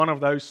one of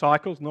those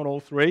cycles, not all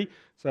three,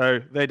 so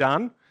they're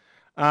done.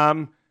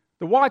 The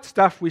white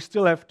stuff we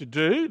still have to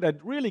do,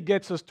 that really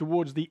gets us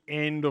towards the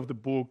end of the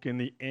book and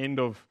the end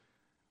of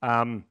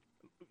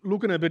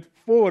looking a bit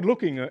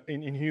forward-looking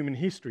in human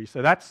history.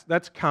 So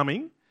that's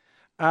coming.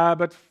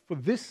 But for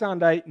this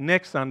Sunday,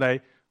 next Sunday,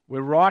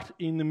 we're right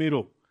in the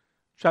middle,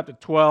 chapter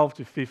 12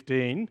 to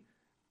 15.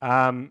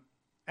 And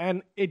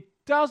it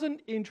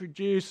doesn't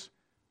introduce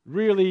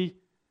really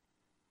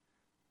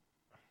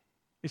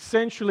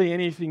essentially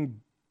anything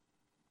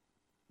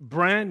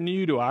brand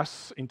new to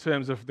us in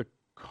terms of the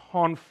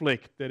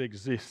conflict that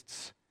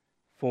exists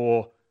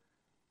for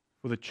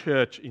the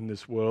church in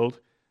this world,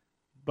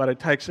 but it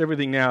takes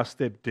everything now a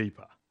step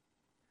deeper.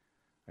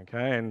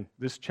 Okay, and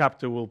this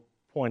chapter will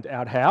point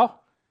out how,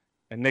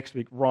 and next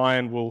week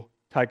Ryan will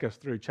take us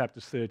through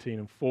chapters 13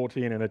 and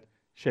 14, and it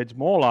sheds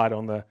more light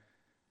on the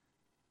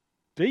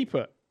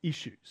deeper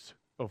issues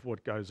of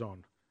what goes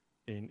on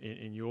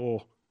in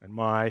your and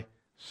my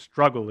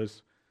struggle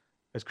as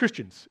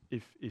Christians,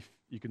 if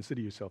you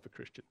consider yourself a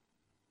Christian.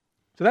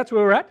 So that's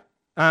where we're at.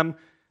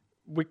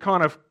 We're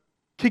kind of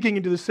kicking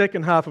into the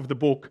second half of the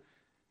book,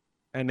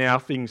 and now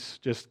things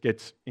just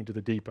gets into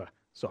the deeper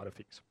side of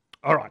things.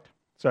 All right,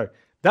 so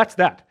that's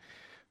that.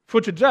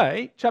 For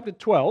today, chapter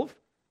 12,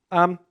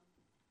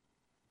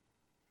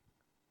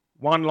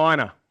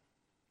 one-liner.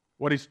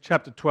 What is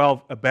chapter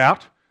 12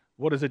 about?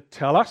 What does it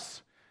tell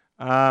us?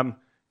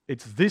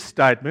 It's this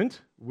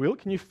statement. Will,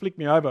 can you flick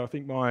me over? I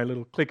think my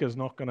little clicker's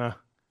not going to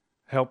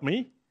help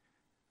me.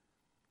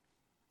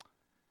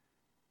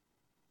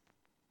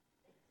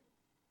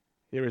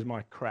 Here is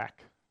my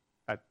crack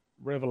at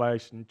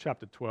Revelation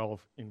chapter 12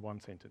 in one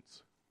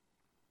sentence.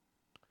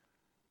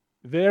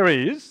 There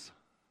is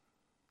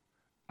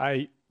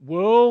a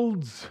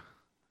world's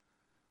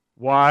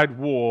wide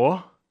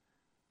war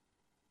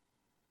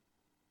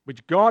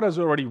which God has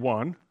already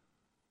won,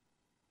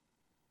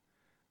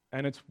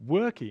 and it's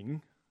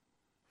working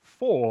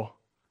for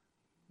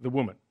the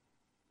woman.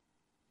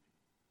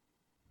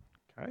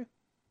 Okay?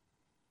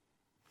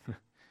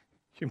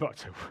 You might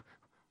say,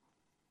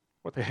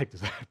 what the heck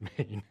does that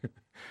mean?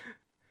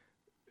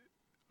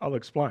 I'll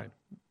explain.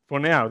 For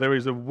now, there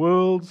is a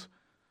world's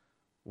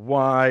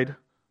wide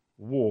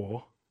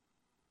war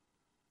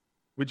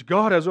which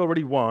God has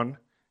already won,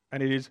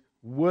 and it is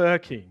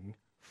working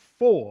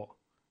for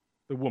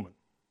the woman.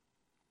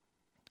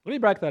 Let me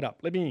break that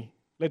up.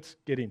 Let's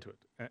get into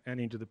it and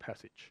into the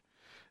passage.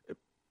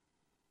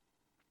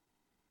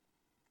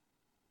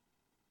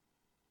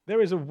 There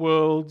is a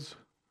world's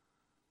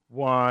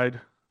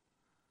wide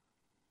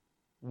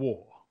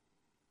war.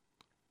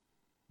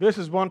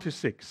 Verses 1 to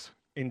 6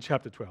 in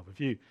chapter 12. If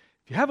you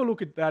have a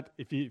look at that,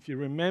 if you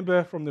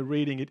remember from the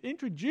reading, it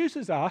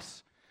introduces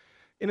us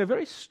in a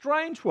very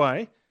strange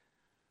way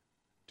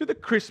to the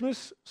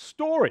Christmas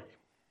story.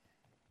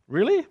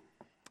 Really?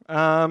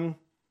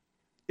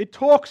 It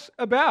talks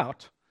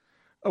about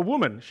a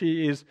woman.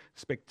 She is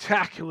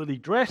spectacularly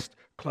dressed,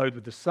 clothed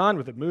with the sun,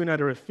 with the moon at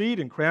her feet,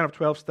 and crown of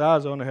 12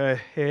 stars on her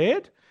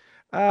head.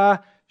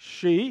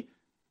 She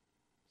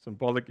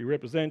symbolically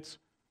represents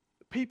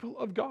the people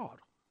of God.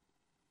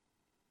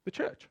 The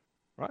church,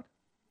 right?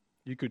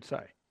 You could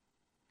say.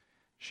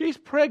 She's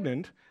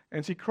pregnant,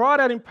 and she cried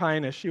out in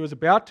pain as she was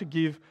about to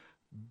give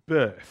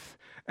birth.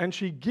 And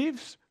she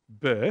gives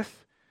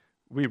birth,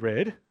 we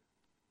read,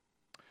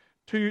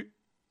 to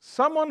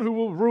someone who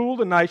will rule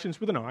the nations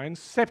with an iron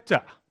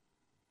scepter.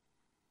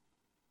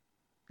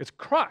 It's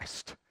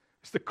Christ.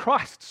 It's the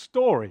Christ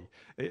story.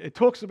 It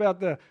talks about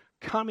the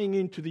coming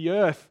into the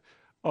earth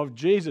of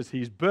Jesus,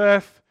 his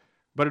birth,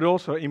 but it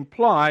also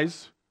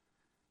implies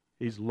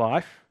his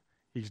life,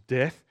 his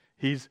death,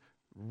 his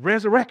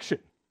resurrection,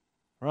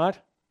 right?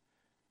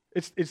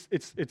 It's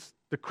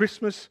the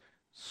Christmas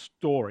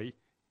story,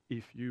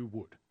 if you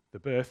would, the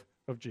birth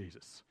of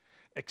Jesus.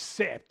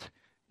 Except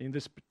in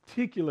this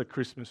particular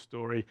Christmas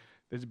story,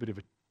 there's a bit of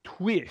a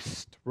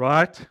twist,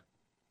 right?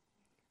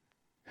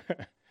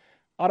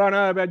 I don't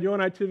know about your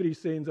nativity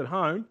scenes at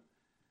home.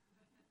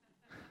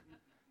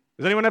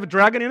 Does anyone have a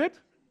dragon in it?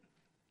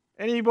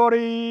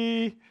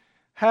 Anybody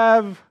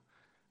have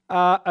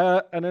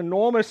an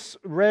enormous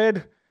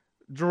red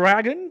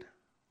dragon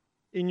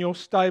in your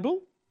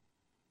stable?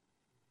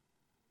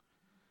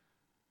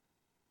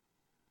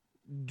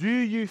 Do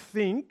you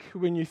think,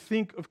 when you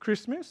think of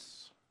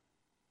Christmas,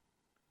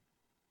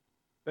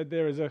 that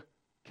there is a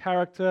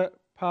character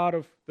part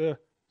of the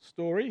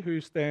story who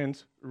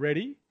stands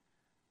ready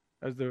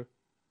as the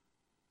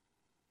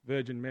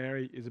Virgin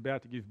Mary is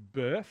about to give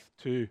birth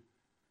to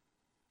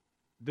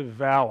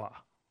devour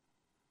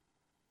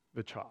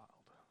the child?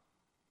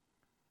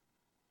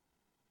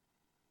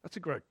 That's a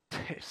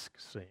grotesque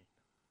scene.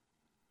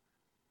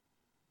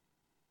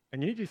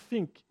 And you need to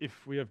think,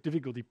 if we have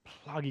difficulty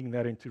plugging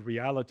that into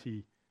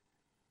reality,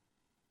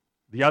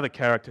 the other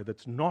character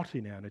that's not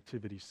in our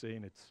nativity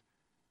scene,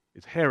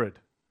 it's Herod,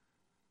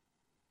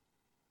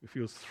 who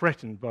feels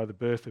threatened by the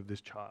birth of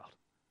this child,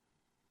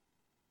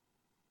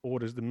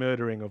 orders the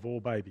murdering of all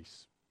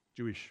babies,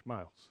 Jewish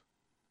males,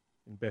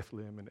 in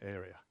Bethlehem and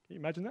area. Can you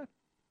imagine that?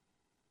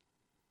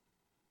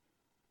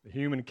 The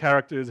human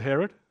character is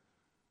Herod.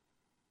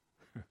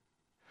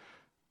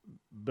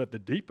 But the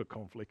deeper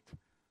conflict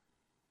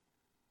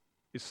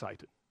is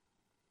Satan.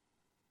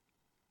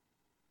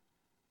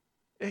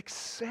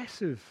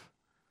 Excessive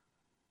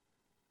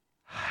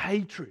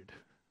hatred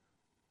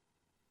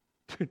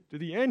to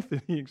the nth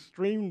and the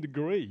extreme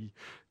degree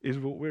is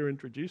what we're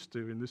introduced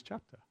to in this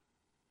chapter.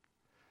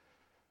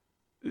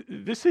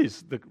 This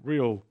is the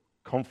real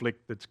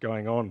conflict that's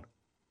going on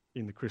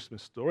in the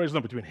Christmas story. It's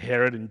not between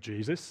Herod and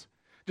Jesus.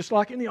 Just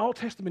like in the Old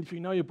Testament, if you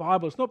know your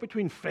Bible, it's not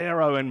between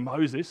Pharaoh and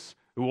Moses,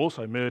 who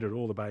also murdered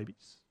all the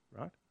babies,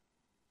 right?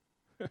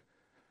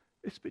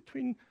 It's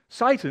between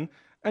Satan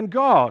and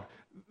God.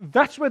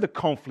 That's where the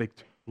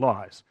conflict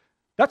lies.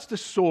 That's the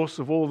source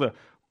of all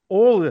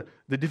the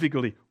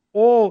difficulty,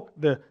 all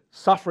the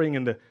suffering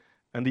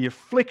and the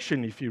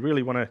affliction, if you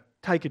really want to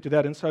take it to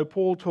that. And so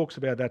Paul talks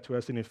about that to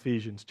us in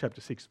Ephesians chapter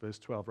 6, verse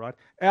 12, right?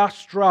 Our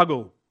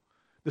struggle,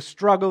 the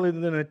struggle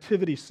in the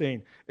nativity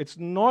scene, it's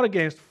not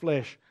against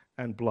flesh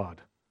and blood.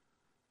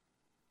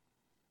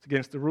 It's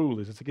against the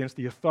rulers, it's against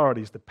the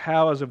authorities, the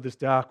powers of this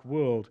dark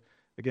world,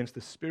 against the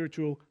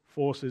spiritual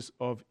forces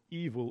of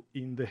evil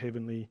in the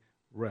heavenly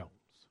realms.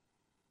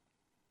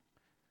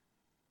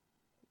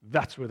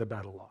 That's where the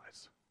battle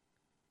lies.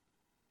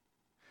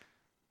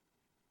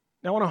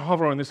 Now, I want to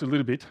hover on this a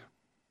little bit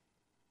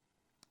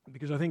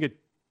because I think it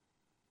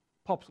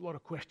pops a lot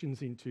of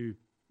questions into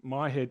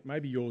my head,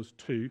 maybe yours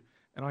too,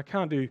 and I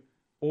can't do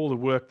all the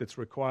work that's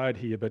required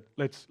here, but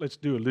let's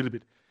do a little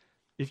bit.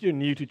 If you're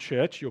new to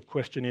church, your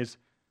question is,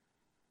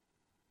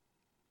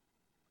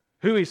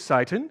 who is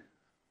Satan?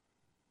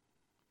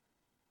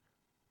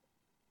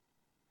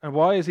 And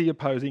why is he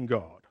opposing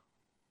God?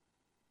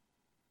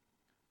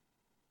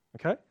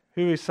 Okay?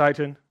 Who is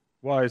Satan?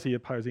 Why is he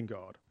opposing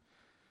God?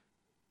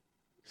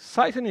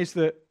 Satan is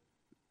the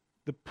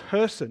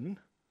person,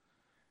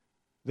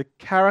 the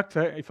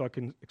character, if I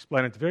can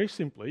explain it very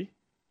simply,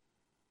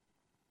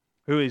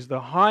 who is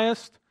the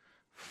highest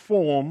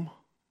form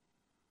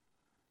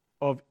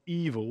of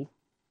evil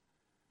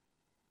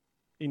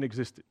in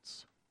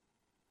existence.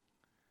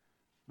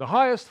 The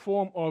highest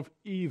form of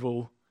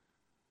evil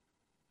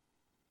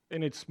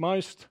in its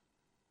most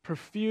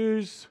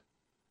profuse,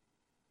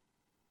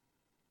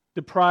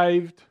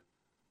 depraved,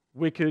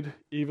 wicked,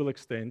 evil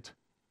extent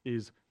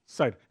is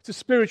Satan. It's a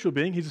spiritual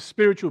being. He's a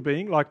spiritual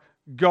being, like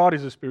God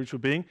is a spiritual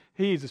being.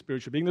 He is a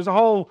spiritual being. There's a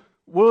whole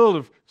world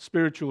of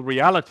spiritual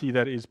reality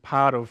that is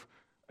part of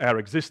our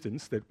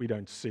existence that we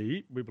don't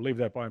see. We believe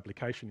that by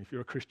implication if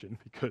you're a Christian,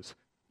 because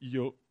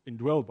you're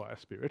indwelled by a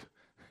spirit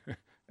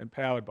and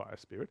powered by a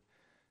spirit,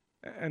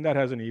 and that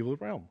has an evil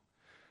realm.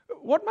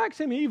 What makes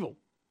him evil?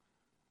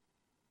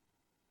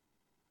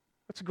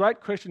 That's a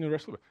great question to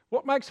wrestle with.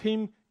 What makes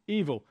him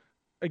evil?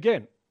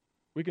 Again,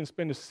 we can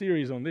spend a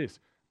series on this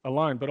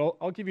alone, but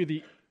I'll give you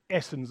the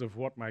essence of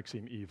what makes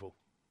him evil.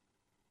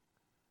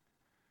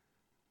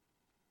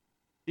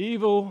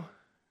 Evil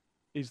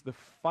is the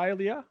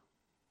failure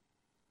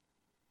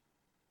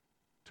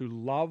to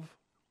love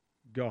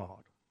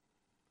God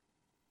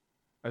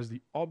as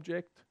the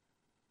object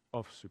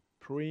of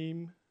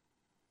supreme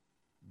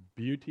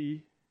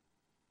beauty,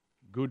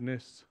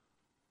 goodness,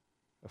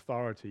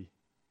 authority,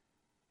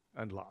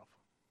 and love.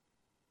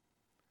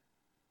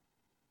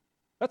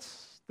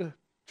 That's the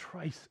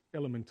trace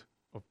element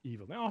of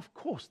evil. Now, of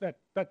course, that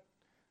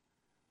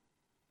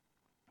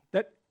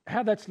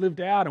how that's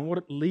lived out and what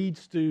it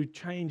leads to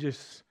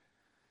changes.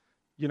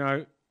 You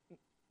know,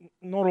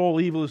 not all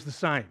evil is the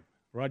same,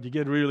 right? You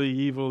get really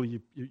evil, you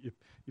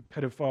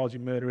pedophiles, you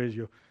murderers,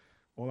 you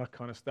all that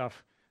kind of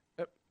stuff.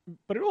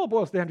 But it all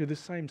boils down to the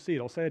same seed.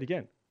 I'll say it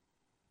again.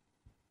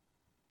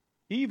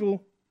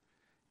 Evil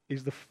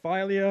is the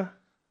failure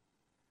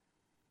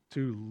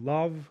to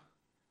love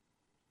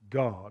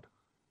God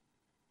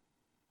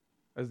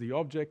as the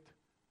object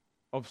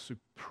of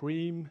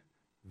supreme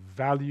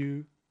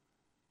value,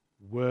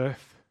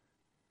 worth,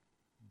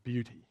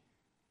 beauty.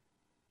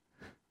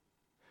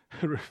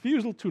 A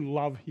refusal to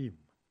love him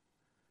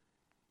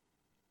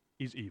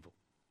is evil.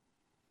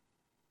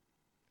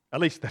 At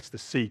least that's the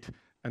seed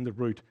and the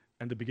root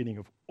and the beginning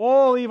of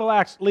all evil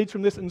acts leads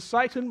from this. And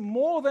Satan,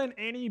 more than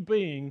any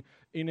being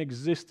in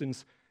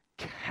existence,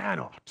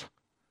 cannot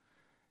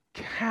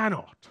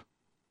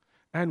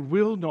and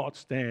will not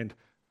stand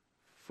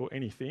for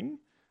anything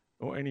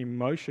or any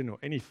emotion or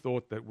any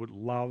thought that would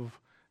love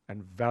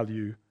and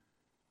value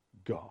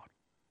God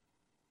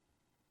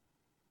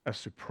as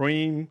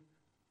supreme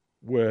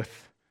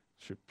worth,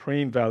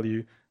 supreme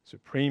value,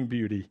 supreme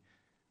beauty,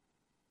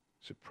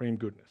 supreme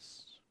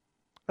goodness.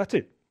 That's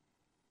it.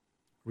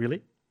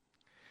 Really?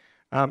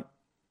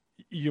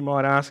 You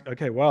might ask,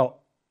 okay,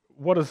 well,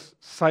 what does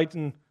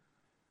Satan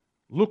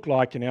look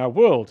like in our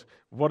world?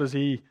 What does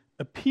he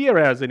appear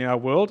as in our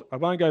world? I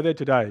won't go there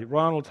today.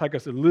 Ryan will take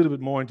us a little bit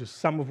more into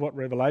some of what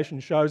Revelation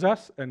shows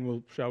us, and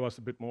will show us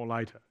a bit more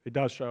later. It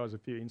does show us a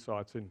few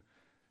insights in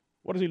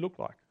what does he look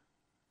like?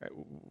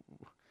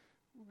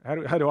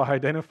 How do I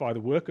identify the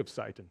work of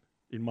Satan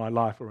in my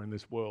life or in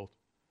this world?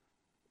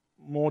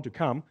 More to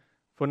come.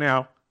 For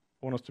now,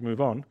 I want us to move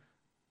on.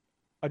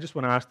 I just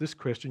want to ask this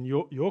question.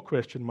 Your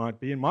question might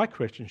be, and my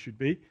question should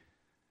be,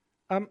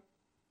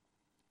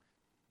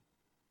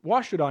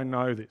 why should I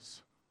know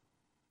this?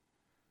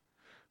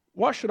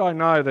 Why should I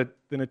know that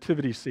the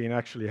nativity scene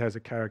actually has a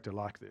character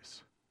like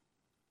this?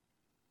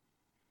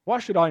 Why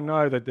should I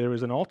know that there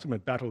is an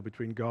ultimate battle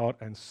between God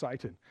and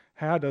Satan?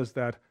 How does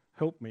that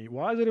help me?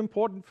 Why is it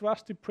important for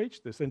us to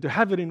preach this and to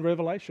have it in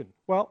Revelation?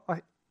 Well,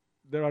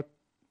 there are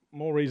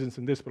more reasons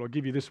than this, but I'll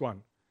give you this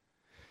one.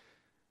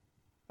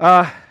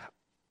 I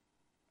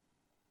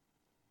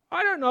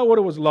don't know what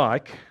it was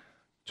like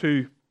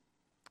to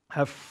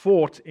have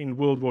fought in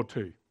World War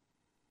II.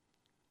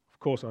 Of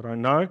course, I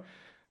don't know,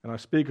 and I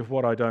speak of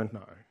what I don't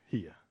know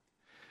here.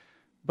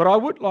 But I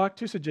would like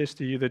to suggest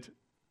to you that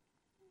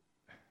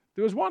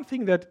there was one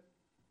thing that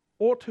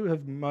ought to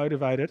have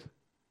motivated,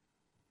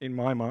 in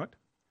my mind,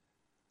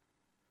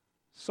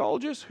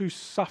 soldiers who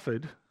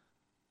suffered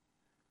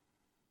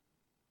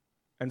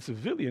and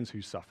civilians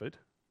who suffered,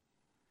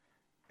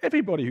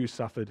 everybody who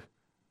suffered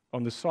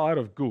on the side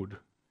of good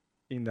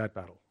in that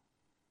battle.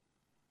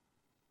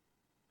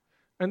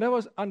 And that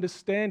was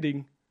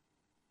understanding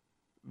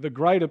the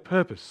greater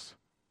purpose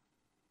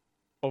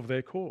of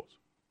their cause.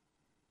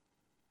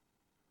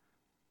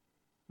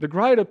 The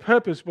greater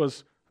purpose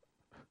was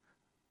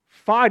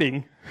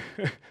fighting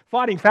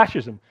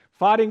fascism,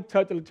 fighting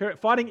totalitarian,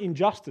 fighting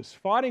injustice,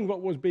 fighting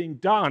what was being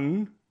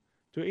done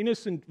to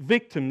innocent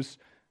victims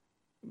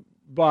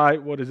by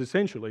what is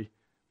essentially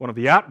one of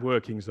the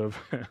outworkings of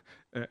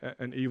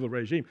an evil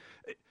regime.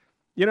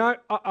 You know,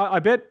 I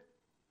bet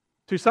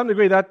to some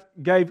degree that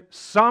gave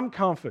some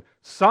comfort,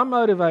 some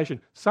motivation,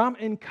 some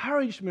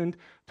encouragement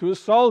to a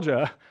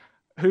soldier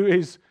who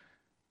is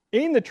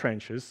in the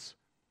trenches,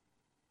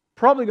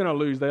 probably going to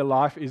lose their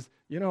life, is,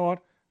 you know what,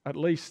 at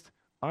least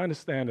I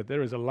understand that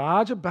there is a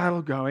larger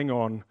battle going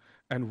on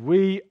and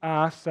we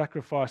are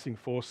sacrificing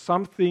for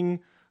something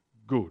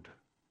good.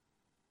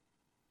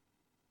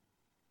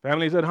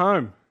 Families at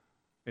home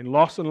in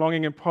loss and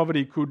longing and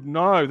poverty could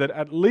know that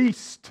at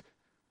least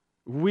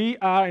we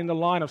are in the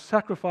line of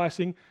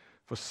sacrificing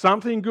for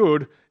something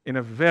good in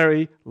a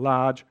very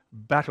large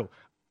battle.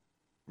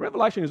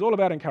 Revelation is all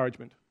about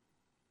encouragement.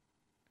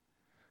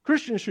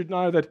 Christians should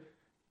know that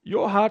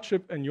your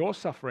hardship and your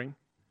suffering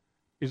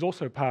is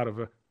also part of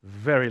a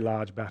very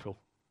large battle.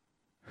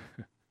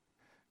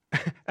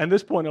 And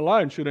this point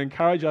alone should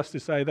encourage us to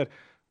say that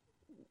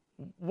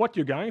what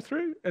you're going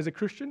through as a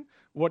Christian,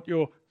 what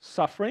you're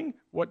suffering,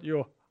 what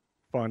you're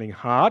finding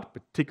hard,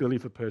 particularly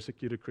for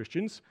persecuted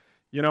Christians,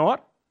 you know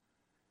what?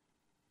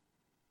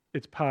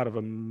 It's part of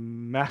a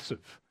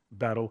massive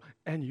battle,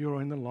 and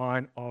you're in the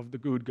line of the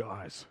good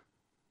guys.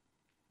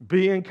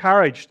 Be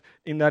encouraged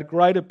in that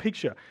greater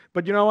picture.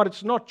 But you know what?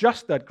 It's not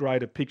just that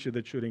greater picture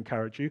that should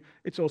encourage you.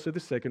 It's also the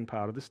second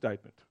part of the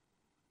statement.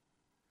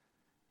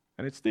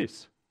 And it's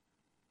this.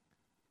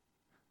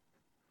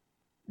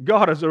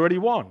 God has already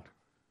won.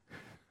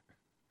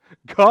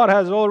 God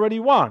has already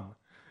won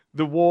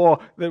the war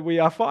that we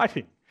are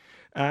fighting.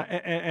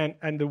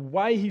 And the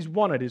way He's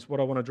won it is what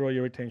I want to draw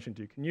your attention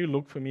to. Can you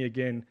look for me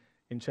again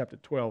in chapter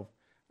 12,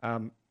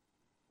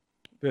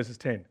 verses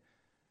 10?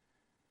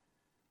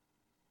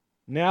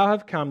 Now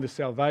have come the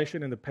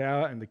salvation and the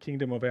power and the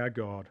kingdom of our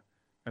God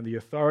and the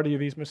authority of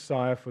His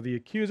Messiah, for the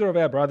accuser of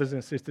our brothers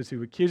and sisters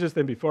who accuses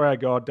them before our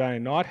God day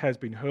and night has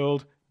been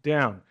hurled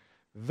down.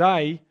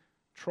 They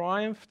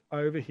triumphed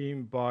over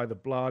him by the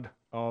blood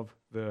of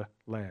the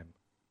Lamb.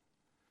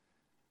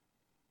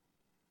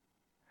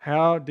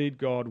 How did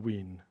God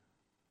win?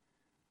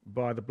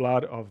 By the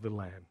blood of the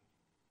Lamb.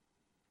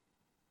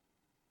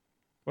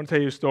 I want to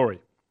tell you a story,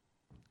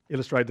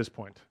 illustrate this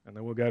point, and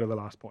then we'll go to the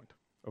last point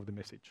of the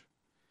message.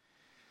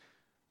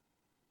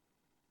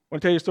 I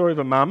want to tell you a story of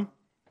a mum,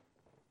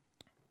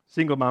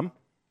 single mum,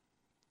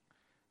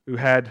 who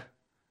had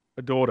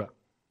a daughter.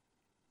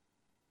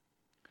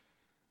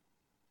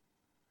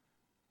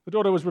 The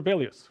daughter was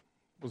rebellious,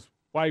 was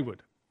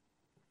wayward,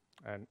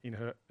 and in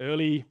her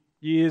early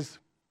years,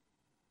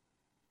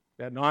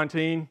 about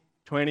 19,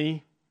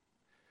 20,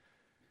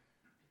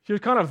 she was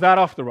kind of that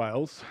off the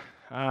rails,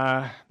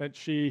 that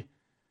she,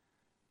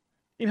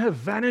 in her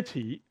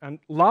vanity and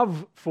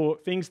love for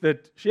things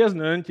that she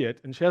hasn't earned yet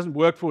and she hasn't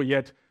worked for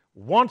yet,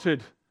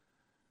 wanted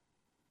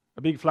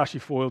a big flashy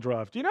four-wheel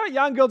drive. Do you know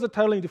young girls are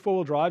totally into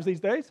four-wheel drives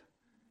these days?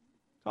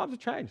 Times have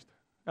changed.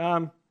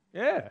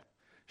 Yeah.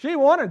 She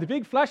wanted the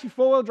big flashy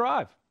four-wheel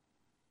drive,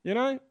 you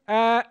know,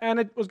 and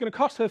it was going to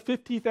cost her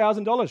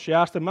 $50,000. She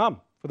asked her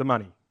mum for the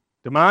money,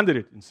 demanded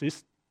it,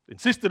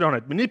 insisted on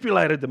it,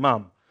 manipulated the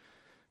mum,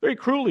 very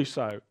cruelly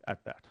so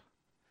at that.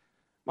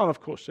 Mum, of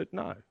course, said,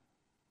 no,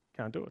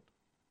 can't do it.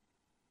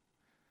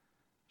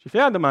 She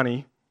found the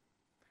money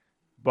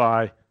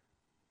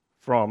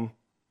from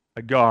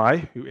a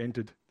guy who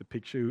entered the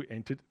picture, who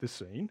entered the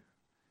scene,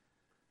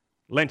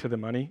 lent her the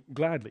money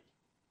gladly.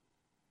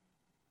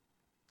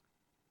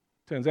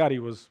 Turns out he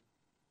was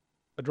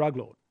a drug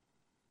lord.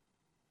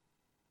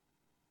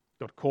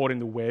 Got caught in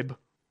the web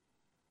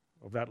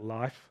of that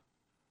life.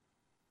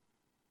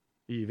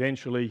 He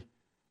eventually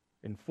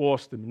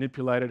enforced and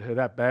manipulated her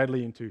that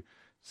badly into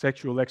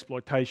sexual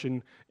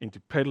exploitation, into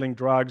peddling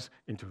drugs,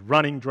 into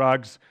running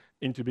drugs,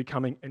 into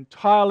becoming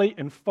entirely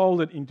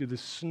enfolded into the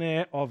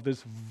snare of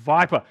this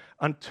viper,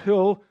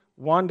 until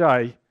one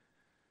day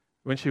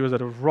when she was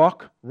at a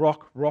rock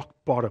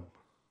bottom.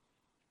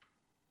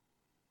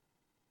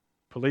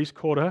 Police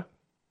caught her.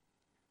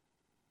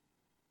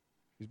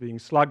 She's being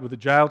slugged with a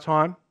jail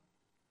time,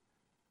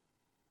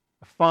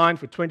 a fine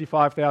for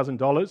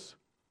 $25,000.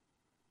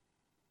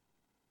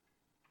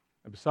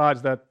 And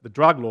besides that, the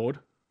drug lord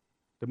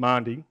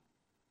demanding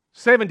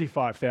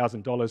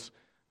 $75,000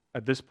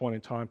 at this point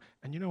in time.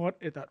 And you know what?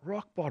 At that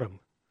rock bottom,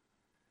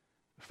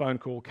 the phone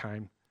call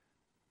came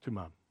to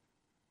Mum.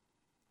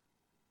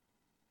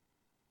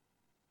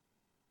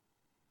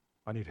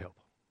 I need help.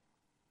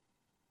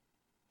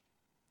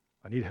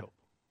 I need help.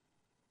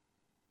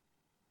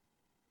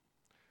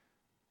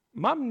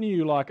 Mum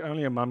knew, like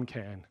only a mum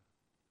can,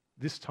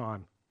 this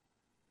time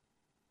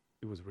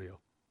it was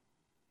real.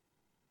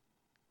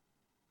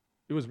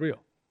 It was real.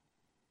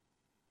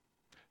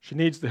 She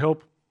needs the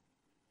help,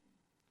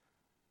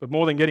 but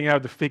more than getting out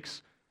of the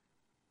fix,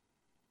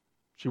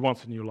 she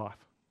wants a new life.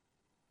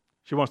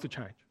 She wants to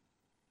change.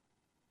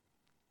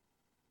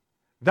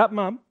 That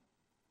mum,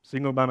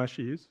 single mum as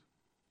she is,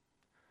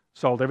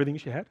 sold everything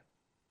she had.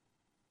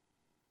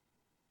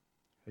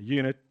 A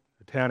unit,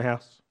 a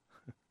townhouse.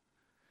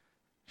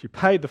 She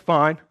paid the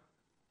fine,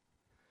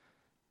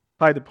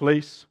 paid the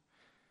police,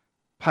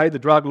 paid the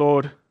drug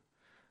lord,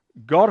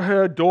 got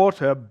her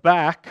daughter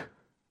back,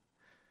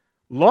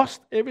 lost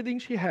everything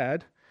she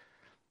had,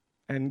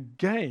 and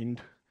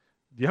gained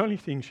the only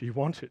thing she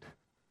wanted.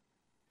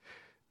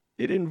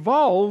 It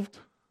involved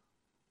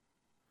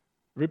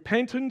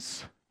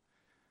repentance,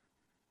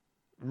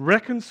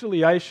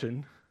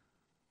 reconciliation,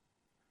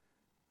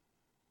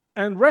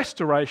 and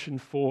restoration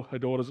for her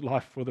daughter's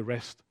life for the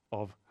rest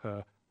of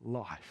her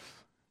life.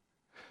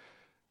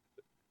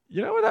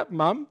 You know what that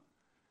mum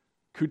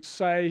could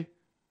say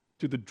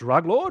to the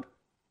drug lord?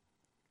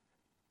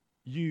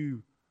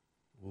 You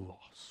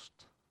lost.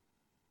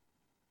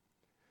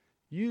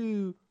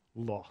 You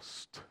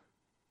lost.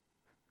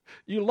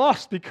 You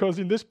lost because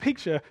in this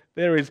picture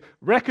there is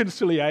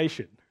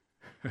reconciliation.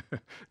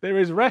 There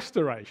is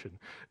restoration.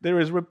 There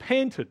is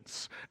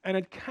repentance. And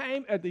it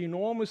came at the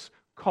enormous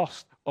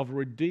cost of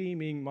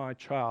redeeming my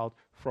child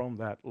from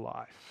that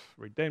life.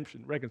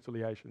 Redemption,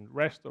 reconciliation,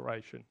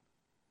 restoration,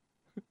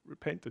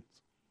 repentance.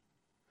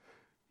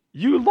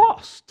 You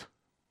lost.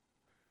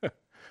 The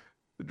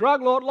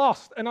drug lord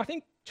lost. And I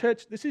think,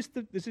 church, this is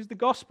the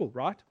gospel,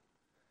 right?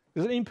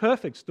 There's an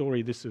imperfect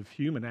story, this of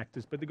human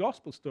actors, but the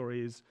gospel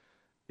story is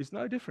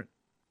no different.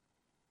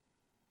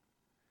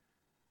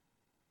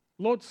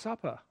 Lord's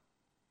Supper,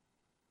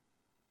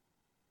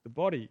 the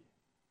body,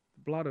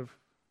 the blood of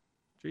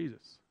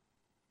Jesus.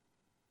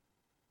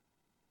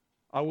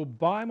 I will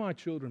buy my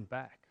children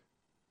back.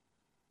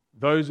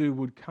 Those who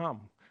would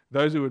come,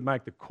 those who would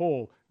make the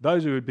call,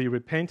 those who would be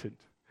repentant,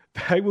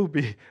 they will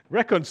be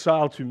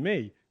reconciled to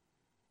me.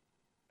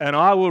 And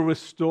I will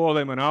restore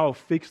them and I will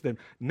fix them.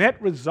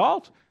 Net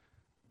result,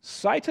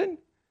 Satan,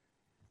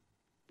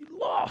 he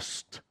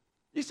lost.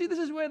 You see, this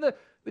is where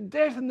the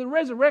death and the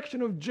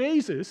resurrection of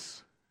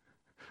Jesus,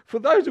 for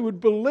those who would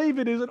believe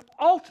it, is an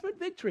ultimate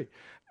victory.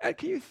 And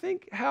can you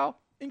think how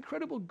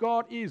incredible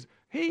God is?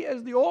 He,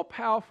 as the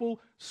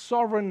all-powerful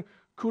sovereign,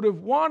 could have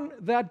won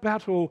that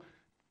battle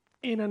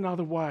in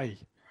another way.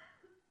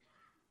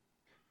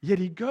 Yet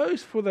he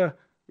goes for the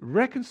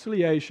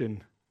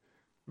reconciliation,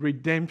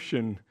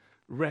 redemption,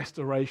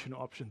 restoration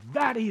option.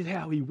 That is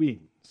how he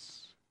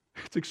wins.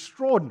 It's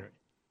extraordinary.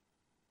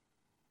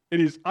 It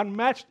is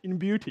unmatched in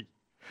beauty,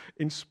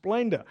 in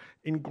splendor,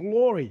 in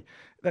glory.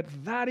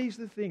 That is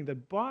the thing,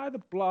 that by the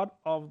blood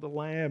of the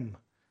Lamb,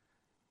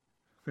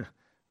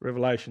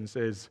 Revelation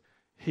says,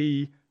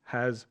 he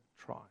has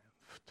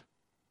triumphed.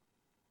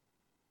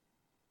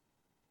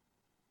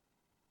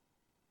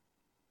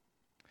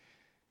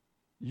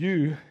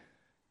 You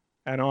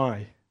and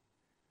I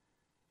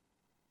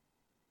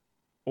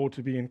ought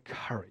to be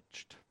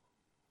encouraged.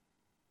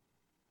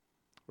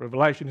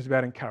 Revelation is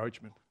about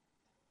encouragement.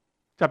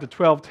 Chapter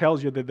 12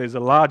 tells you that there's a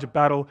larger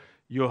battle.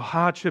 Your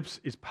hardships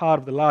is part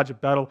of the larger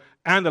battle,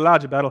 and the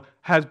larger battle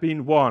has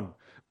been won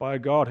by a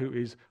God who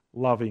is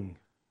loving,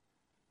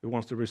 who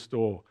wants to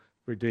restore,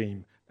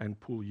 redeem, and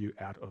pull you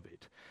out of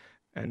it.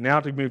 And now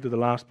to move to the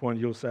last point,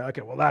 you'll say,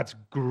 okay, well, that's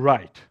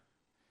great.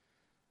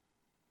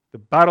 The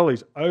battle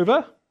is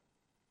over,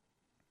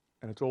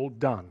 and it's all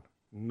done.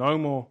 No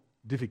more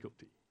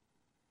difficulty.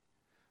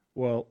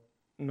 Well,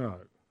 no,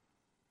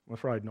 I'm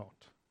afraid not.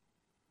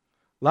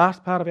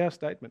 Last part of our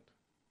statement.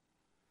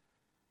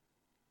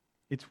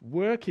 It's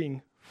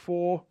working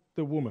for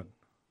the woman.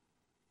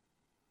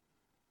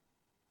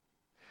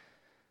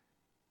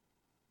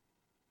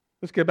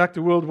 Let's go back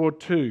to World War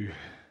II,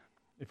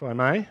 if I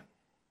may.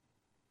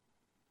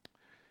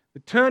 The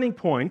turning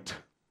point,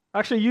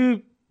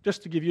 actually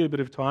just to give you a bit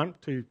of time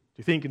to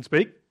think and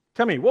speak,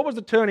 tell me, what was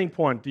the turning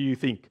point, do you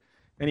think,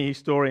 any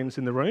historians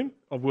in the room,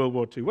 of World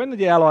War II? When did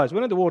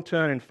the war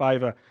turn in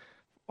favour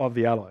of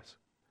the Allies?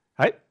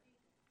 Hey?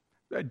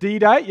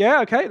 D-Day,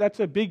 yeah, okay, that's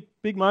a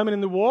big moment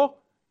in the war.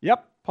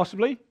 Yep,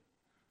 possibly.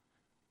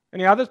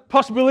 Any others?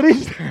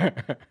 Possibilities?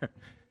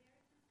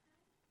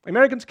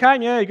 Americans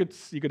came, yeah,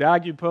 you could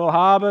argue Pearl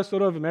Harbor,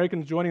 sort of,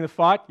 Americans joining the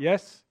fight,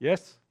 yes, yep.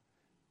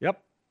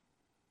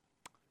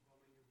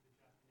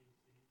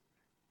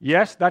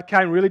 Yes, that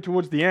came really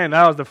towards the end.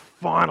 That was the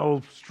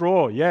final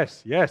straw,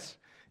 yes,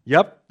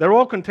 yep. They're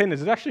all contenders.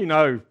 There's actually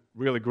no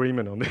real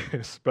agreement on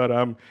this, but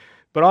I'm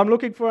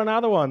looking for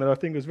another one that I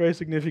think was very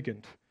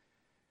significant.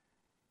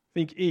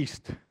 Think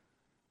East.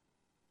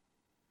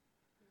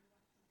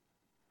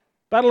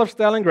 Battle of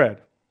Stalingrad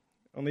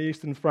on the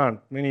Eastern Front.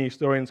 Many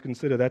historians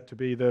consider that to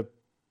be the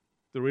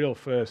real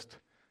first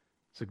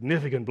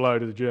significant blow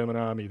to the German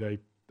army. They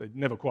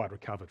never quite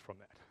recovered from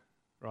that,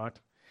 right?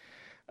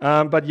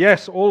 But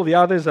yes, all of the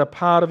others are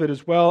part of it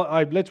as well.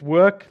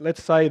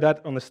 Let's say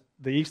that on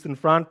the Eastern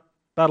Front,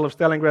 Battle of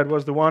Stalingrad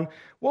was the one.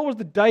 What was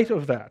the date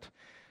of that?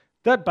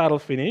 That battle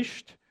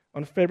finished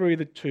on February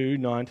the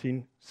 2nd,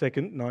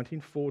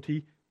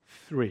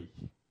 1943.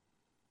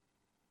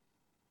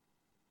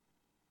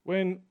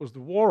 When was the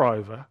war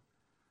over?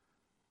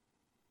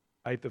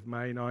 8th of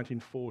May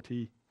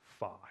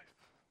 1945.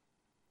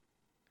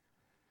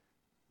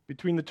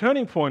 Between the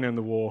turning point in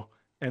the war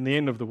and the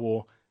end of the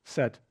war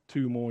sat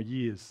 2 more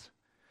years.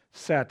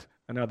 Sat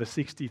another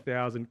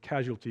 60,000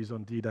 casualties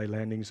on D-Day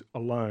landings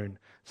alone.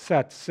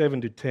 Sat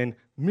 7 to 10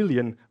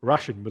 million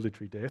Russian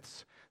military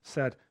deaths.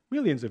 Sat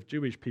millions of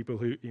Jewish people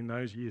who in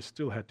those years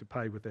still had to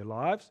pay with their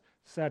lives.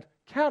 Sat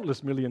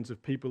countless millions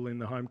of people in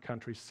the home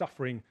country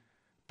suffering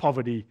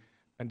poverty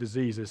and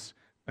diseases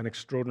and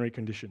extraordinary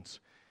conditions.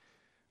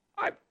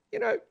 I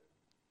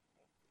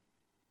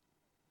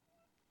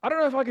don't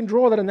know if I can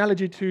draw that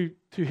analogy to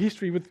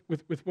history with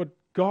what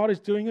God is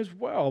doing as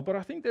well, but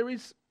I think there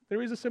is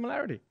a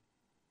similarity.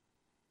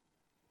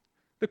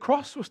 The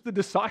cross was the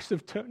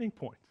decisive turning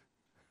point.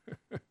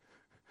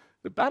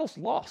 The battle's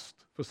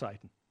lost for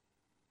Satan.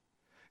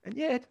 And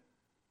yet,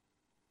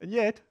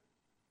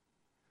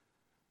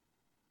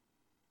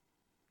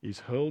 he's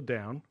hurled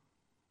down.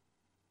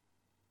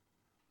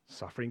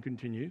 Suffering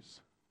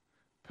continues.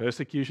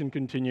 Persecution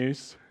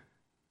continues.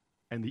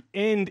 And the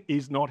end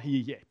is not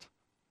here yet.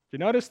 Do you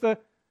notice the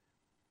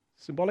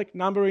symbolic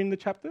number in the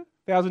chapter?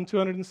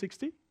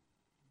 1,260?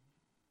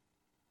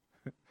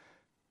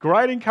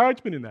 Great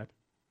encouragement in that.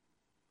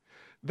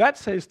 That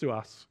says to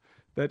us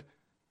that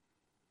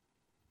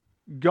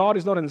God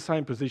is not in the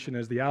same position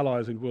as the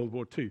Allies in World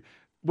War II.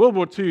 World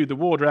War II, the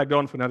war dragged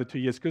on for another 2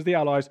 years because the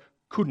Allies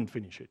couldn't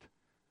finish it.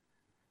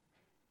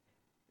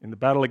 In the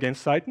battle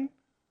against Satan,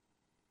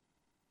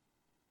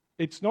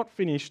 it's not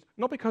finished,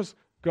 not because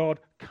God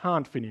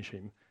can't finish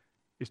him,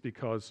 it's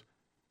because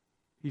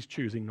he's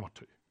choosing not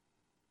to.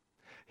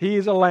 He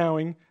is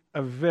allowing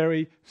a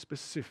very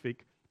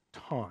specific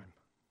time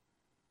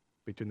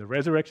between the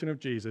resurrection of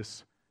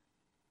Jesus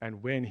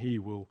and when he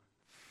will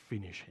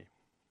finish him.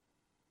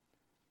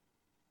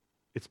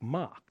 It's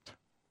marked.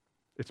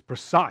 It's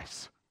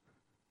precise.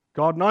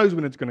 God knows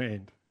when it's going to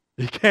end.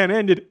 He can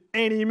end it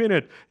any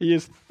minute. He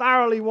has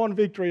thoroughly won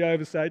victory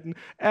over Satan,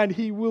 and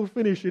he will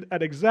finish it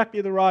at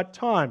exactly the right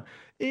time.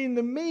 In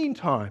the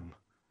meantime,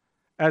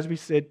 as we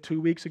said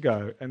 2 weeks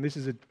ago, and this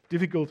is a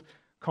difficult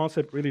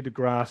concept really to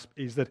grasp,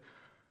 is that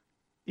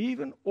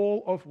even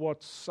all of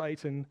what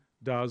Satan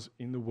does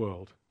in the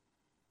world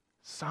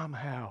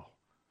somehow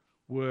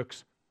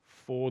works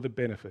for the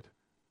benefit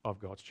of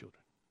God's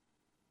children.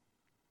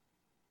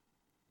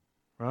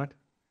 Right?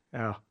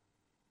 Our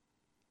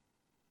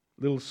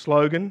little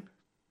slogan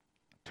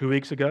 2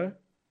 weeks ago,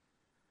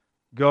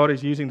 God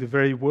is using the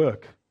very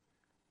work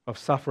of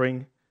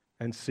suffering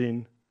and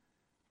sin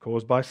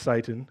caused by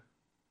Satan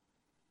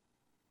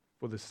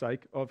for the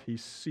sake of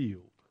his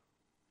sealed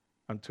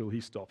until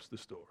he stops the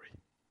story.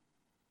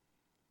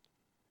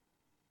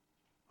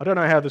 I don't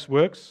know how this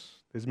works.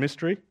 There's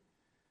mystery.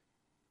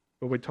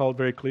 But we're told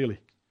very clearly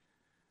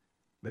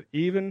that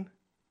even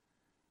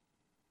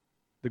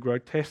the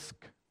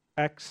grotesque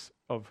acts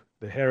of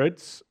the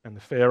Herods and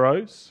the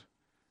Pharaohs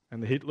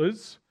and the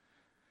Hitlers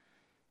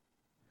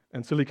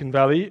and Silicon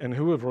Valley and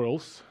whoever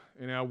else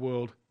in our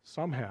world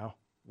somehow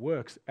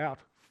works out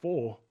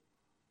for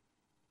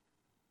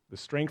the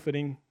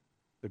strengthening,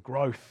 the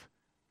growth,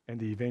 and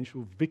the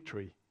eventual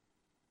victory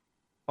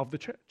of the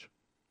church.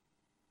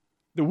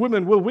 The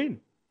woman will win.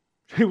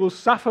 She will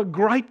suffer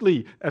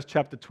greatly, as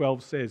chapter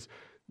 12 says.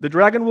 The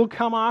dragon will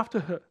come after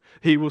her.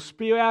 He will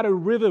spew out a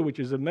river, which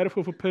is a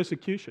metaphor for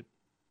persecution.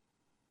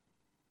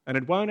 And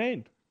it won't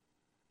end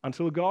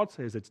until God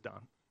says it's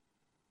done.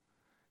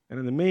 And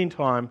in the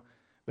meantime,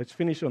 let's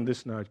finish on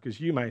this note,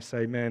 because you may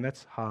say, man,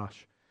 that's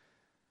harsh.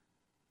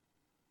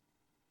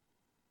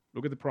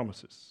 Look at the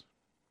promises.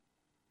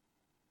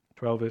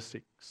 12 verse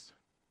 6.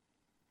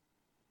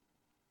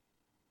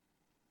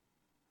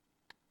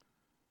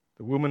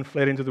 The woman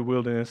fled into the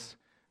wilderness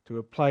to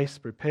a place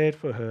prepared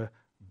for her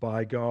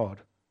by God,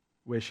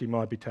 where she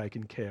might be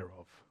taken care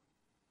of.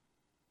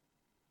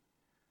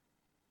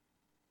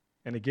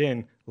 And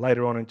again,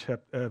 later on in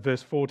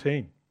verse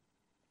 14,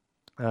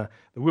 the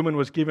woman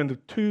was given the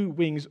 2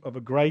 wings of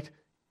a great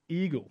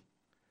eagle,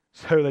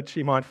 so that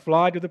she might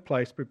fly to the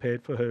place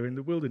prepared for her in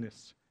the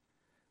wilderness,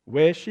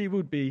 where she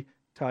would be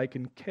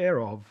taken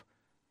care of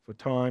for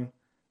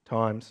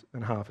times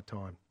and half a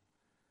time,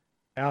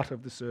 out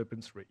of the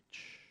serpent's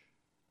reach.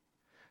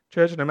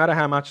 Church, no matter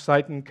how much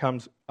Satan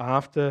comes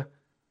after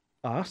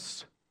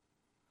us,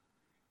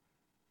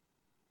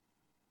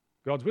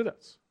 God's with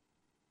us.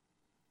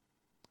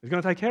 He's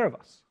going to take care of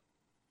us.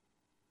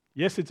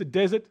 Yes, it's a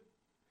desert.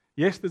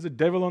 Yes, there's a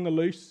devil on the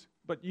loose,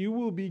 but you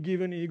will be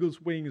given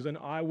eagle's wings and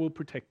I will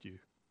protect you.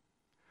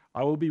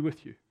 I will be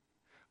with you.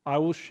 I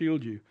will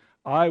shield you.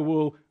 I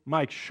will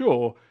make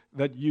sure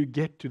that you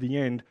get to the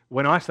end,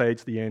 when I say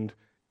it's the end,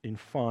 in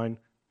fine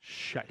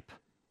shape.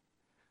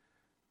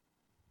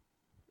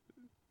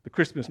 The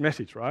Christmas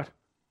message, right?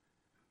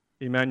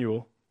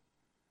 Emmanuel,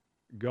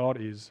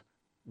 God is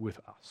with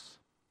us.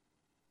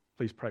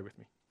 Please pray with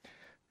me.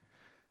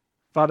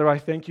 Father, I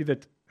thank you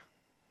that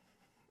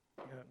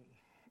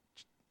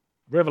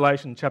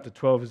Revelation chapter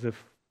 12 is a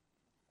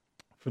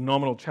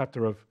phenomenal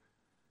chapter of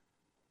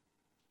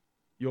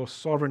your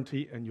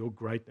sovereignty and your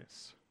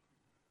greatness.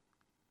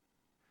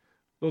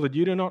 Lord, that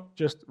you do not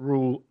just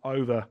rule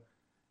over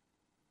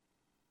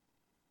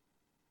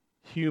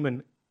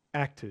human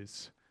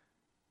actors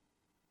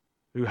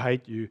who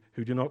hate you,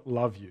 who do not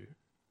love you.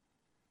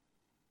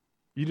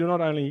 You do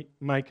not only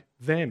make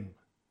them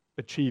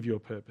achieve your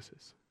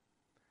purposes,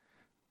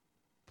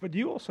 but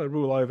you also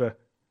rule over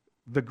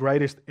the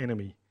greatest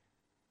enemy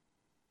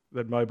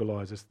that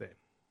mobilizes them.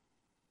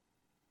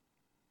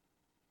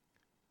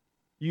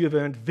 You have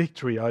earned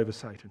victory over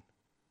Satan,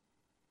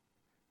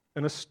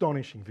 an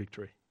astonishing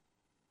victory,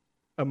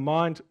 a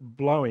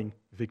mind-blowing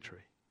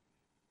victory.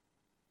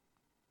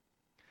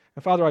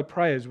 And Father, I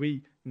pray as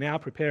we now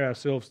prepare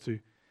ourselves to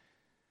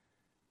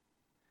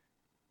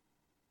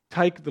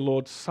take the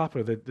Lord's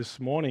Supper, that this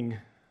morning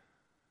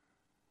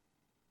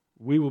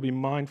we will be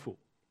mindful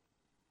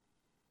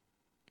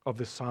of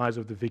the size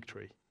of the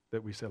victory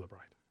that we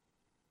celebrate.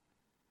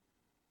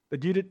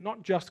 That you did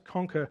not just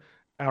conquer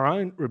our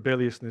own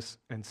rebelliousness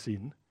and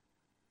sin,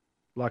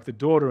 like the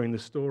daughter in the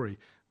story,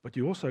 but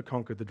you also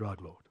conquered the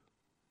drug lord.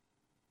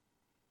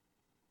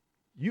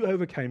 You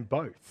overcame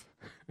both.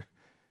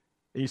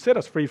 You set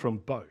us free from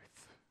both.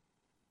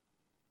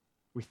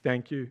 We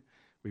thank you,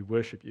 we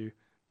worship you,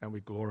 and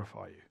we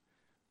glorify you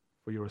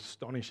for your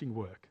astonishing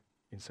work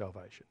in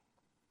salvation.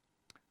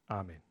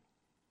 Amen.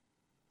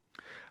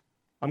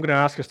 I'm going to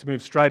ask us to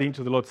move straight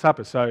into the Lord's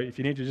Supper. So if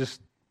you need to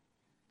just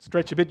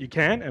stretch a bit, you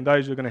can. And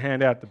those who are going to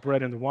hand out the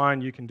bread and the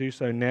wine, you can do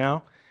so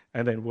now.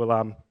 And then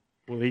we'll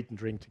eat and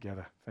drink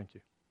together. Thank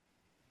you.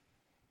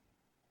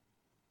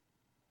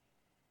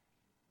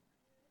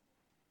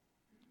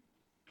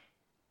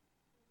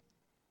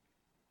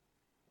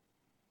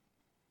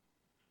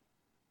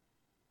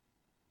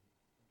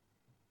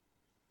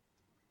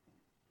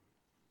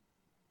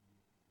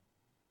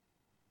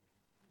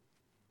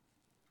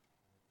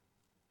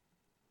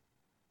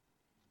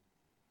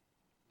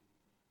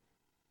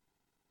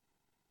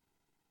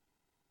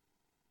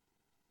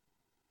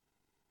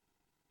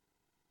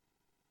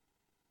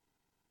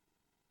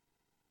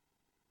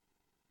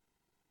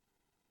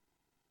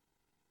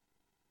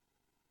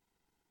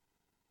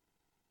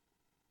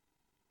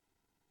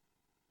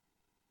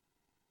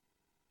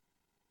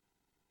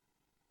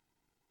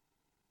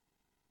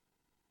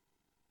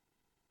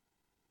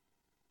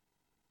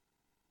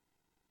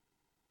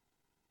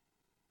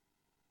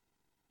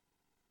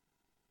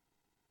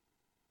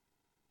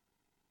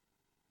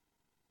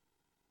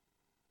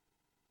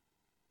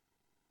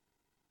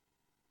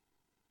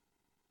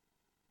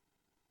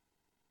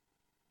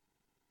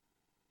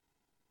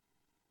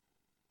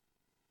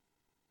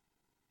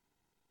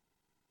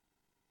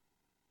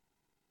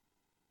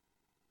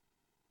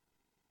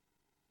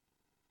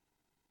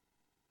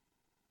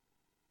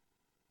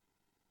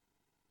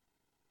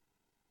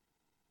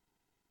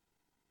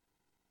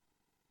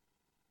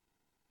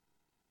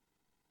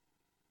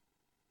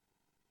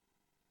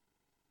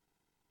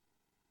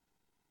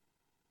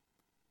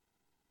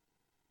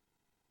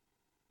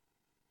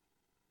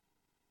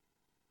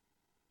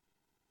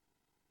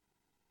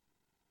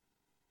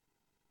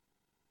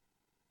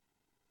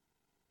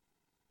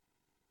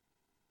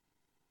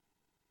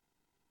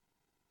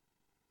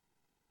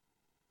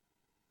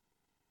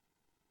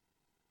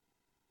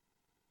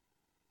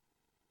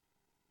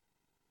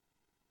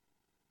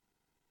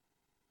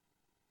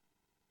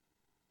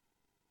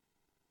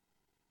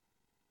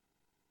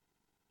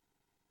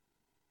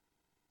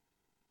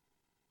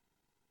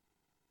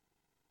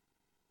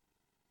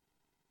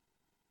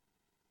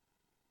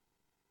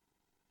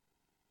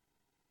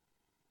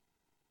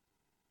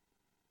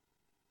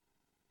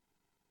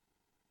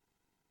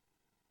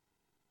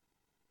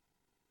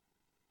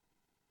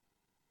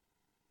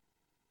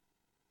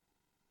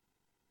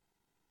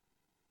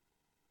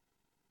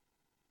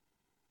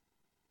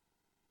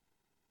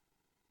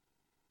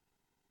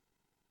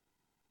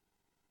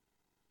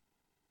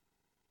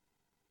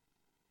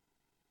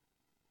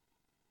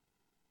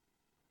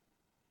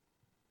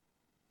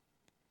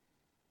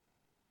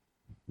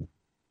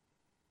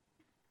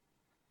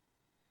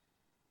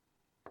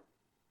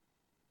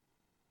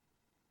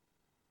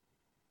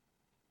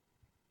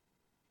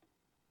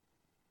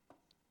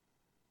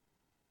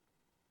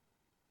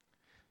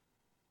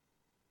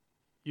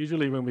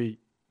 usually when we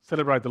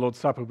celebrate the Lord's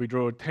Supper, we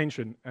draw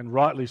attention, and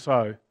rightly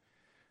so,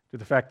 to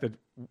the fact that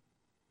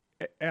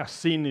our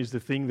sin is the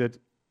thing that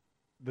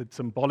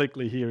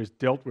symbolically here is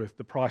dealt with.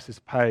 The price is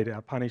paid.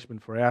 Our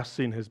punishment for our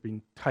sin has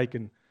been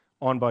taken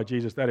on by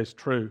Jesus. That is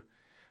true.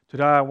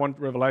 Today I want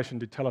Revelation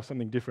to tell us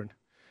something different.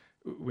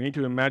 We need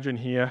to imagine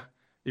here,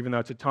 even though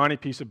it's a tiny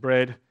piece of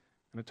bread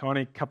and a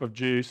tiny cup of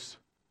juice,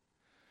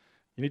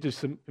 you need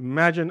to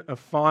imagine a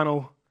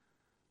final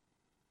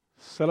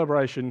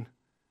celebration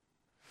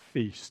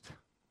feast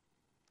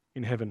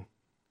in heaven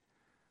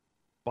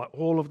by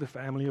all of the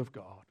family of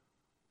God.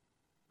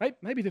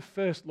 Maybe the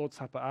first Lord's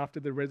Supper after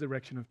the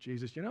resurrection of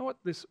Jesus. You know what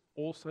this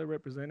also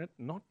represented?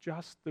 Not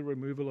just the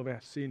removal of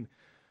our sin,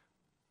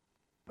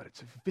 but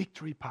it's a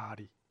victory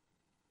party.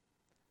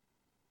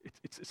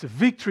 It's a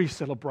victory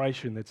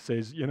celebration that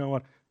says, you know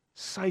what?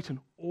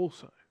 Satan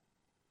also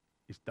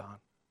is done.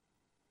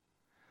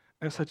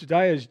 And so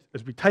today,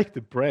 as we take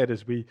the bread,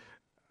 as we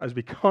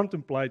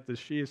contemplate the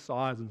sheer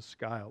size and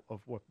scale of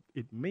what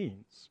it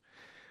means,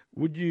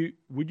 would you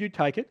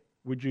take it?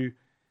 Would you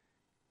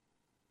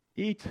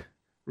eat,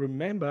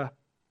 remember,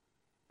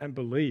 and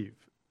believe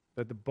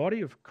that the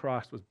body of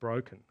Christ was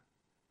broken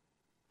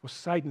for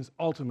Satan's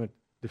ultimate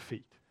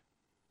defeat?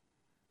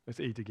 Let's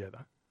eat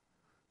together.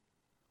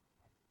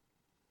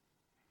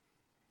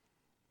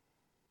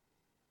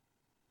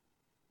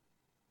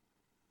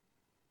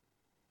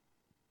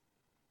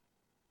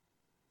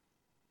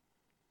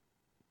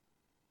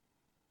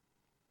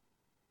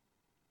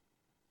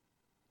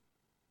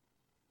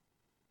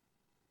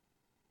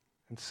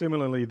 And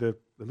similarly, the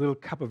little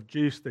cup of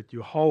juice that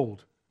you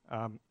hold,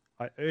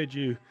 I urge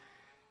you,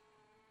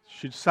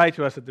 should say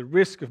to us at the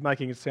risk of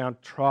making it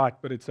sound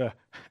trite, but it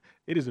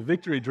is a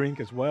victory drink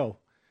as well.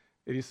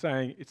 It's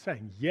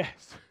saying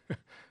yes,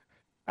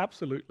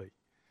 absolutely.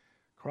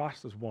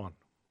 Christ has won.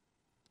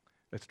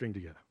 Let's drink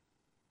together.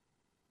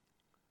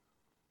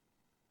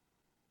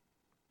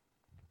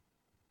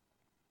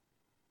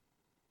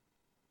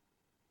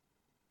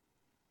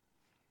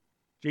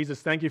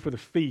 Jesus, thank you for the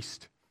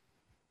feast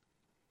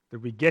that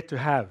we get to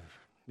have,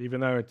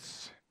 even though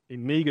it's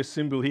in meagre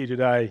symbol here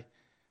today.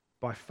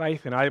 By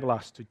faith, enable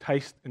us to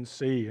taste and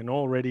see and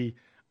already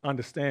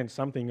understand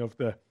something of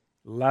the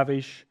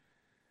lavish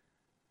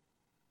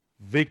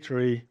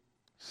victory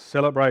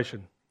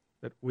celebration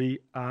that we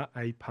are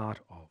a part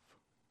of.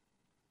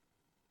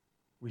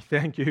 We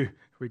thank you,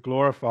 we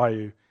glorify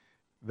you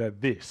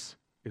that this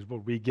is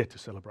what we get to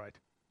celebrate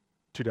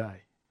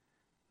today.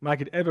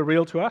 Make it ever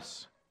real to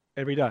us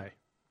every day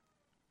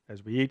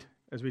as we eat,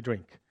 as we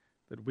drink,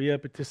 that we are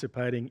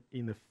participating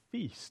in the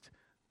feast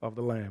of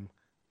the Lamb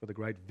for the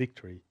great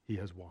victory he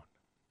has won.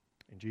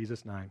 In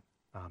Jesus' name,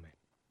 amen.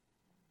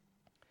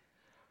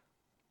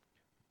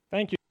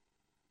 Thank you.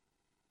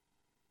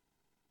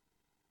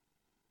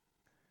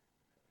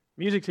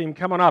 Music team,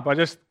 come on up.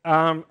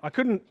 I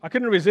couldn't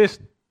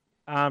resist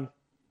to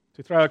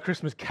throw a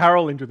Christmas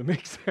carol into the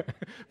mix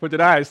for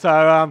today.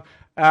 So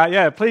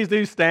please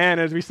do stand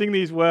as we sing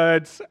these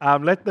words.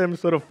 Let them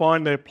sort of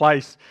find their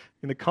place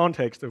in the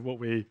context of what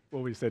we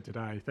said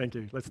today. Thank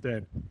you. Let's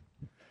stand.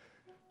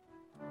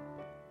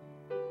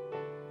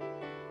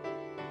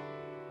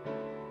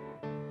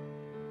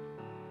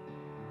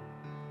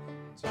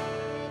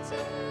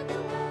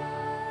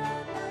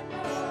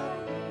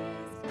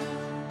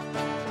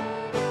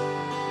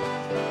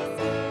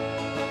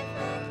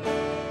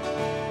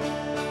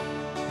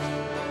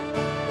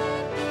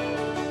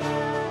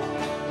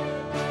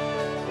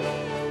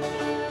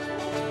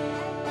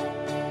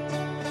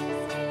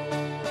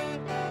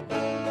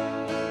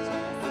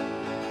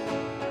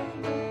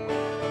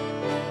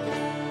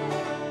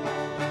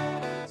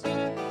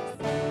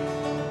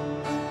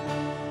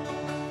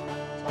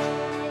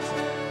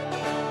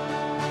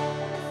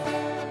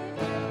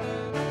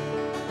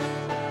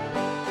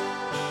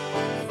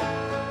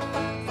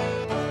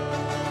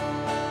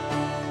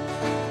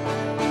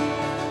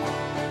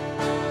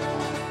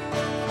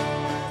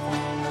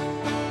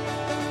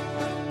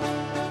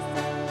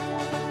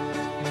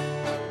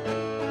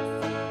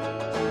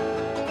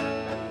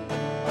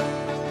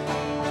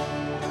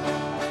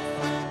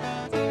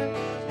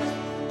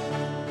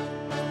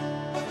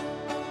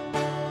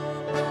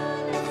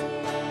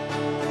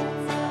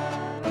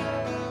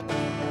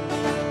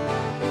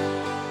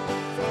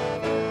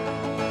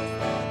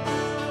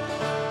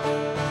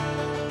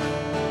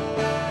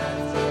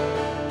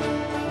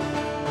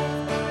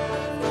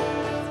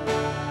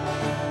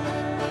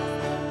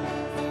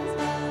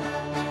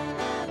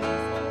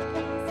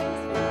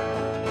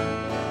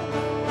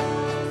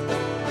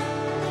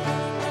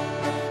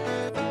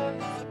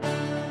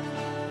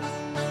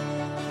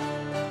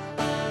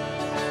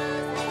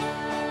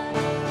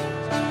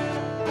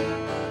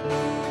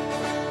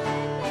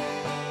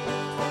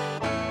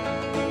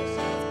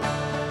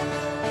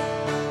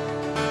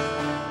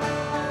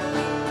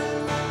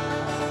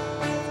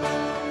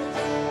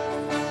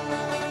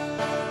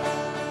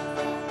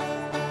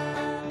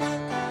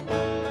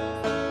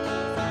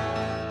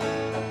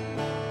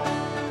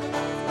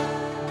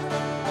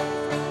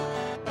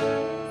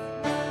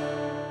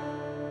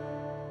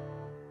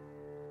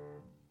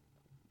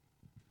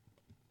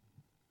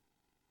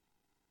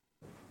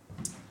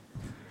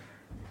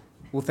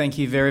 Well, thank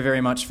you very, very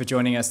much for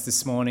joining us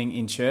this morning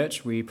in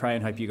church. We pray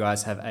and hope you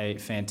guys have a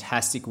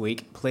fantastic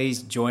week.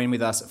 Please join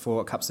with us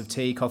for cups of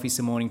tea, coffee,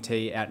 some morning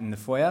tea out in the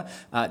foyer.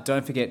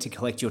 Don't forget to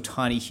collect your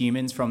tiny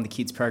humans from the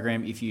kids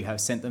program if you have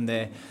sent them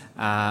there.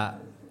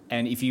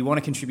 And if you want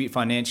to contribute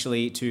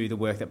financially to the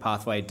work that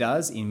Pathway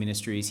does in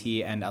ministries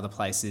here and other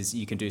places,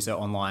 you can do so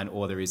online,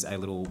 or there is a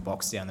little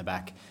box down the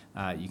back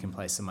you can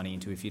place some money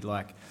into if you'd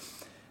like.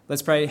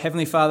 Let's pray.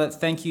 Heavenly Father,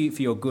 thank you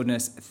for your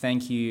goodness.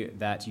 Thank you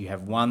that you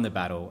have won the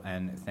battle,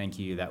 and thank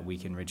you that we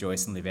can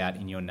rejoice and live out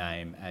in your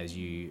name as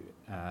you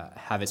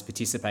have us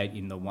participate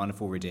in the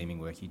wonderful redeeming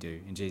work you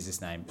do. In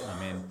Jesus' name,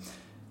 amen.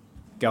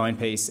 Go in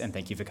peace, and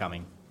thank you for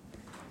coming.